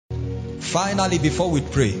Finally, before we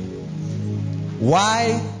pray,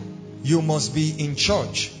 why you must be in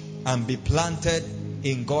church and be planted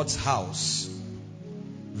in God's house.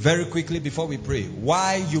 Very quickly before we pray,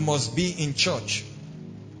 why you must be in church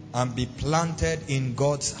and be planted in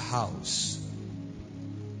God's house.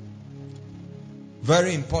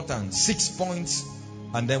 Very important. 6 points,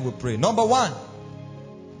 and then we pray. Number 1,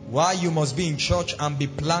 why you must be in church and be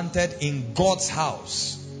planted in God's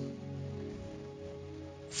house.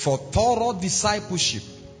 For thorough discipleship,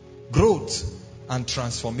 growth, and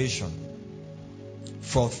transformation.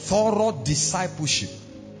 For thorough discipleship,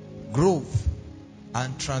 growth,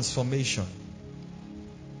 and transformation.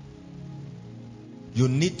 You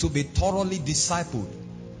need to be thoroughly discipled.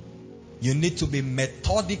 You need to be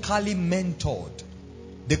methodically mentored.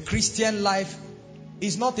 The Christian life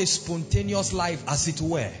is not a spontaneous life, as it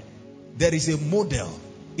were. There is a model.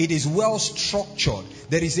 It is well structured.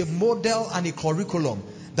 There is a model and a curriculum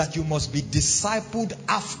that you must be discipled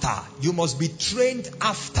after. You must be trained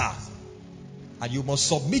after. And you must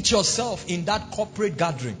submit yourself in that corporate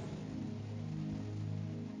gathering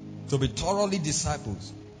to be thoroughly discipled.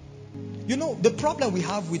 You know, the problem we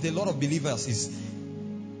have with a lot of believers is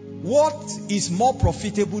what is more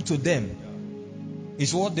profitable to them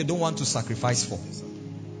is what they don't want to sacrifice for.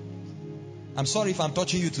 I'm sorry if I'm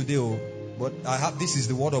touching you today, but this is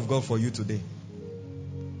the word of God for you today.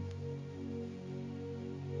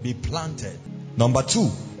 Be planted. Number 2,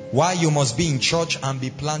 why you must be in church and be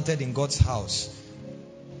planted in God's house.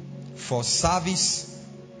 For service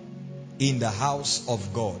in the house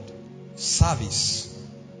of God. Service.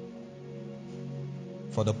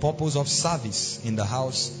 For the purpose of service in the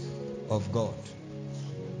house of God.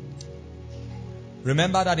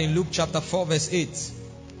 Remember that in Luke chapter 4 verse 8,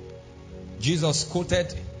 Jesus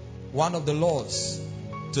quoted one of the laws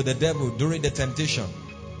to the devil during the temptation.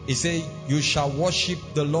 He said, you shall worship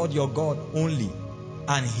the Lord your God only,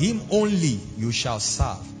 and him only you shall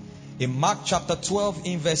serve. In Mark chapter 12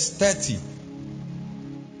 in verse 30,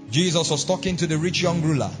 Jesus was talking to the rich young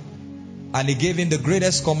ruler, and he gave him the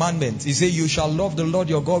greatest commandment. He said, you shall love the Lord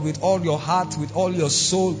your God with all your heart, with all your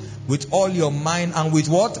soul, with all your mind, and with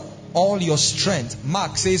what? All your strength.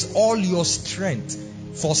 Mark says all your strength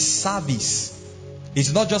for service.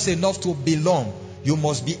 It's not just enough to belong. You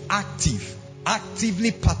must be active.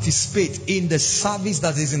 Actively participate in the service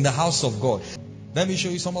that is in the house of God. Let me show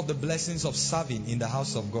you some of the blessings of serving in the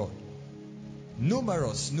house of God.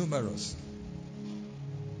 Numerous.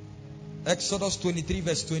 Exodus 23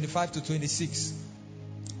 verse 25 to 26.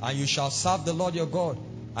 And you shall serve the Lord your God,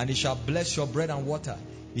 and he shall bless your bread and water.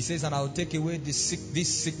 He says, and I will take away these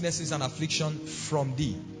sicknesses and affliction from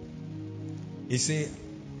thee. He said,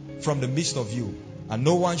 from the midst of you. And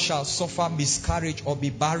no one shall suffer miscarriage or be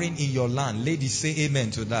barren in your land. Ladies, say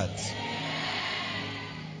amen to that.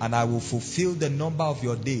 And I will fulfill the number of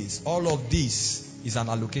your days. All of this is an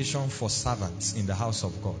allocation for servants in the house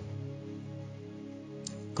of God.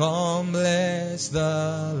 Come bless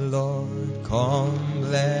the Lord. Come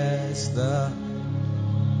bless the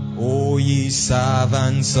O ye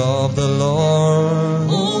servants of the Lord.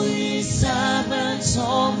 O ye servants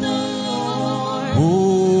of the Lord.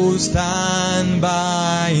 Who stand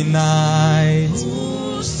by night.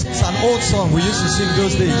 It's an old song we used to sing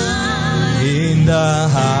those days. In the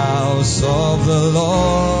house of the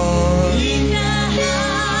Lord.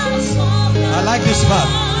 I like this part.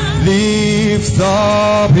 Lift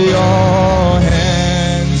up your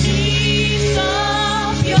hands. Lift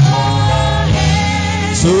up your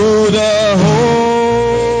hands. To the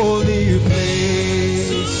holy place.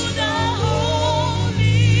 To the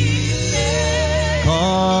holy place.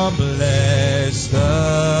 Come bless the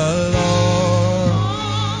Lord.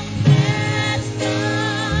 Come bless the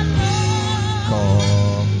Lord.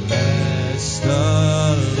 Come bless the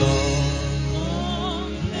Lord. Come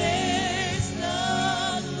bless the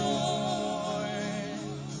Lord.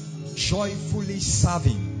 Joyfully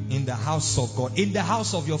serving in the house of God, in the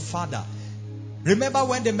house of your Father. Remember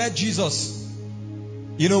when they met Jesus?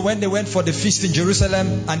 You know, when they went for the feast in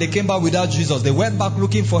Jerusalem and they came back without Jesus, they went back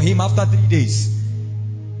looking for him after 3 days.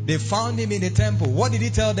 They found him in the temple. What did he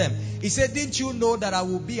tell them? He said, didn't you know that I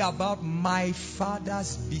will be about my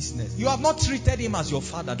Father's business? You have not treated him as your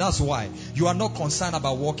Father. That's why you are not concerned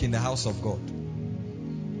about work in the house of God.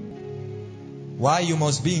 Why you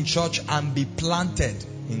must be in church and be planted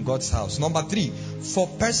in God's house. Number 3, for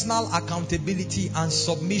personal accountability and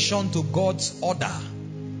submission to God's order.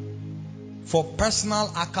 For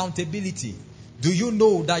personal accountability. Do you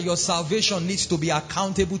know that your salvation needs to be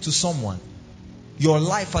accountable to someone? Your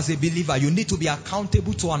life as a believer, you need to be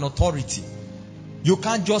accountable to an authority. You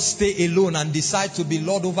can't just stay alone and decide to be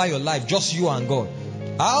Lord over your life, just you and God.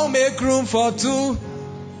 I'll make room for two.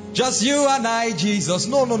 Just you and I, Jesus.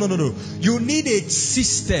 No. You need a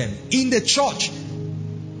system in the church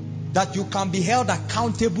that you can be held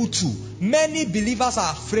accountable to. Many believers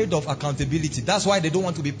are afraid of accountability. That's why they don't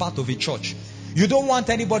want to be part of a church. You don't want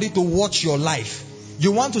anybody to watch your life.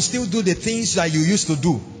 You want to still do the things that you used to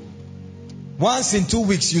do. Once in 2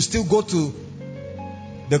 weeks, you still go to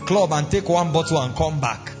the club and take one bottle and come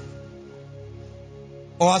back.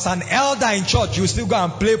 Or as an elder in church, you still go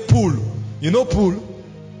and play pool. You know pool?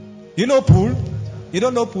 You know pool? You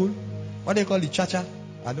don't know pool? What do they call it? Cha-cha?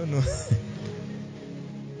 I don't know.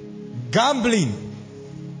 Gambling.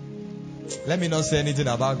 Let me not say anything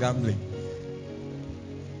about gambling.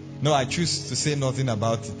 No, I choose to say nothing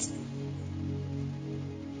about it.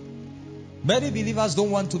 Many believers don't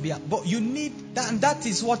want to be, but you need that, and that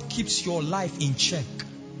is what keeps your life in check.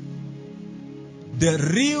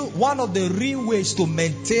 One of the real ways to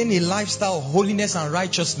maintain a lifestyle of holiness and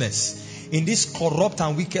righteousness in this corrupt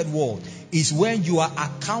and wicked world is when you are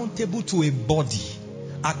accountable to a body,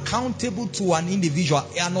 accountable to an individual,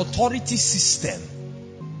 an authority system.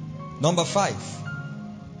 Number 5,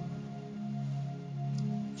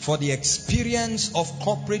 for the experience of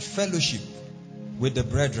corporate fellowship with the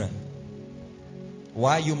brethren.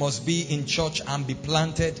 Why you must be in church and be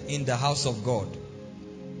planted in the house of God.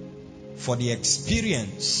 For the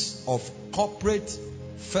experience of corporate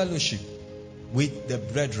fellowship with the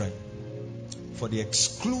brethren. For the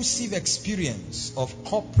exclusive experience of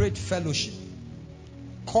corporate fellowship.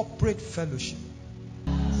 Corporate fellowship.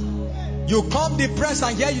 You come depressed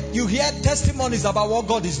and you hear testimonies about what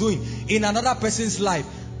God is doing in another person's life,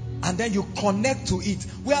 and then you connect to it.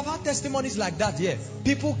 We have had testimonies like that here.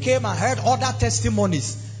 People came and heard other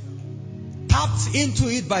testimonies, tapped into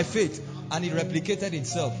it by faith, and it replicated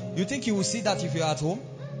itself. You think you will see that if you're at home?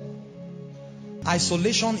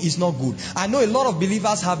 Isolation is not good. I know a lot of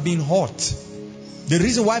believers have been hurt. The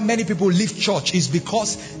reason why many people leave church is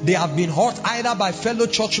because they have been hurt either by fellow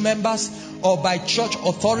church members or by church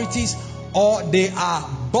authorities, or they are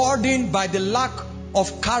burdened by the lack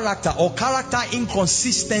of character or character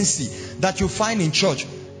inconsistency that you find in church.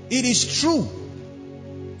 It is true.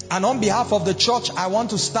 And on behalf of the church, I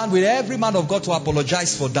want to stand with every man of God to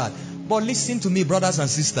apologize for that. But listen to me, brothers and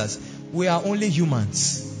sisters. We are only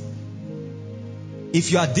humans.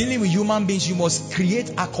 If you are dealing with human beings, you must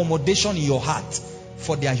create accommodation in your heart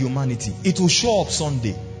for their humanity. It will show up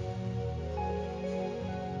Sunday.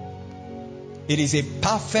 It is a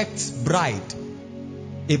perfect bride,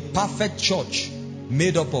 a perfect church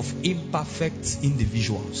made up of imperfect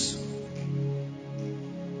individuals.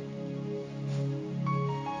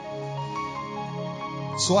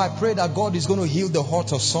 So I pray that God is going to heal the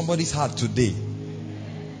heart of somebody's heart today,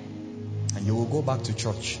 and you will go back to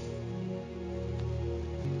church.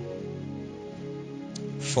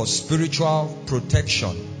 For spiritual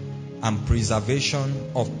protection and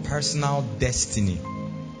preservation of personal destiny.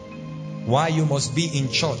 Why you must be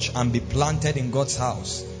in church and be planted in God's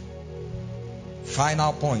house.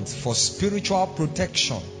 Final point, for spiritual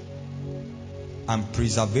protection and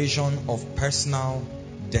preservation of personal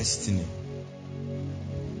destiny.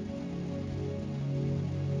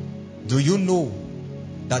 Do you know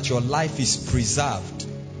that your life is preserved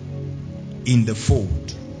in the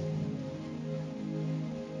fold?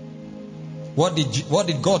 What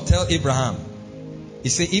did God tell Abraham? He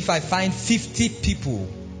said, if I find 50 people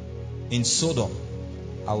in Sodom,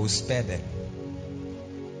 I will spare them.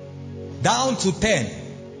 Down to 10.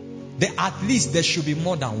 At least there should be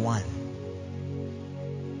more than one.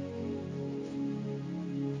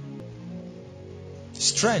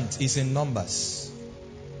 Strength is in numbers.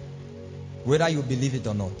 Whether you believe it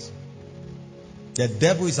or not. The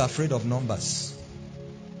devil is afraid of numbers.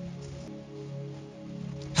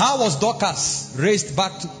 How was Dorcas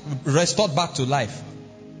restored back to life?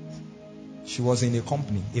 She was in a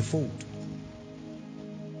company, a fold.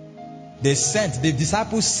 The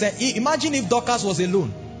disciples sent. Imagine if Dorcas was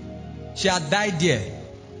alone. She had died there.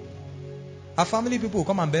 Her family people will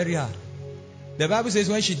come and bury her. The Bible says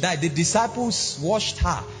when she died, the disciples washed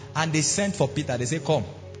her and they sent for Peter. They say, come,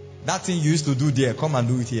 that thing you used to do there, come and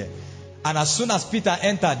do it here. And as soon as Peter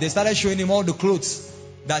entered, they started showing him all the clothes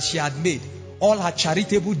that she had made. All her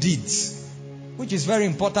charitable deeds, which is very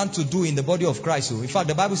important to do in the body of Christ. In fact,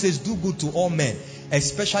 the Bible says, do good to all men,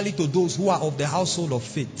 especially to those who are of the household of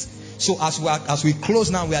faith. So as we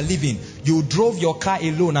close now, we are leaving. You drove your car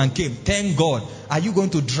alone and came. Thank God. Are you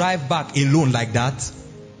going to drive back alone like that?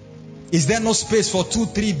 Is there no space for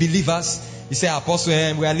 2-3 believers? You say,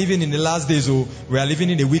 Apostle, we are living in the last days, or we are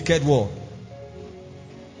living in a wicked world.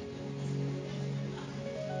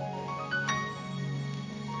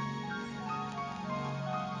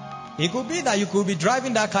 It could be that you could be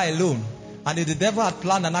driving that car alone, and if the devil had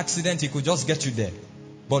planned an accident, he could just get you there.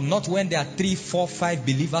 But not when there are 3, 4, 5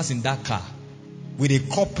 believers in that car with a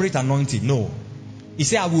corporate anointing. No. He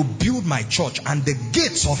said, I will build my church, and the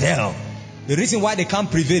gates of hell. The reason why they can't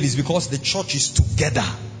prevail is because the church is together.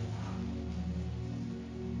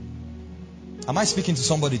 Am I speaking to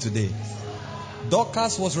somebody today?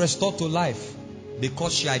 Dorcas was restored to life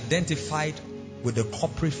because she identified with the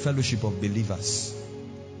corporate fellowship of believers.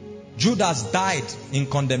 Judas died in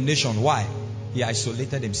condemnation. Why? He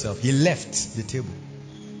isolated himself. He left the table.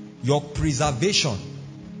 Your preservation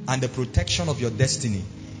and the protection of your destiny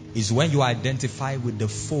is when you identify with the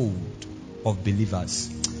fold of believers.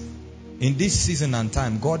 In this season and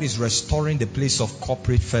time, God is restoring the place of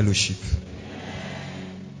corporate fellowship.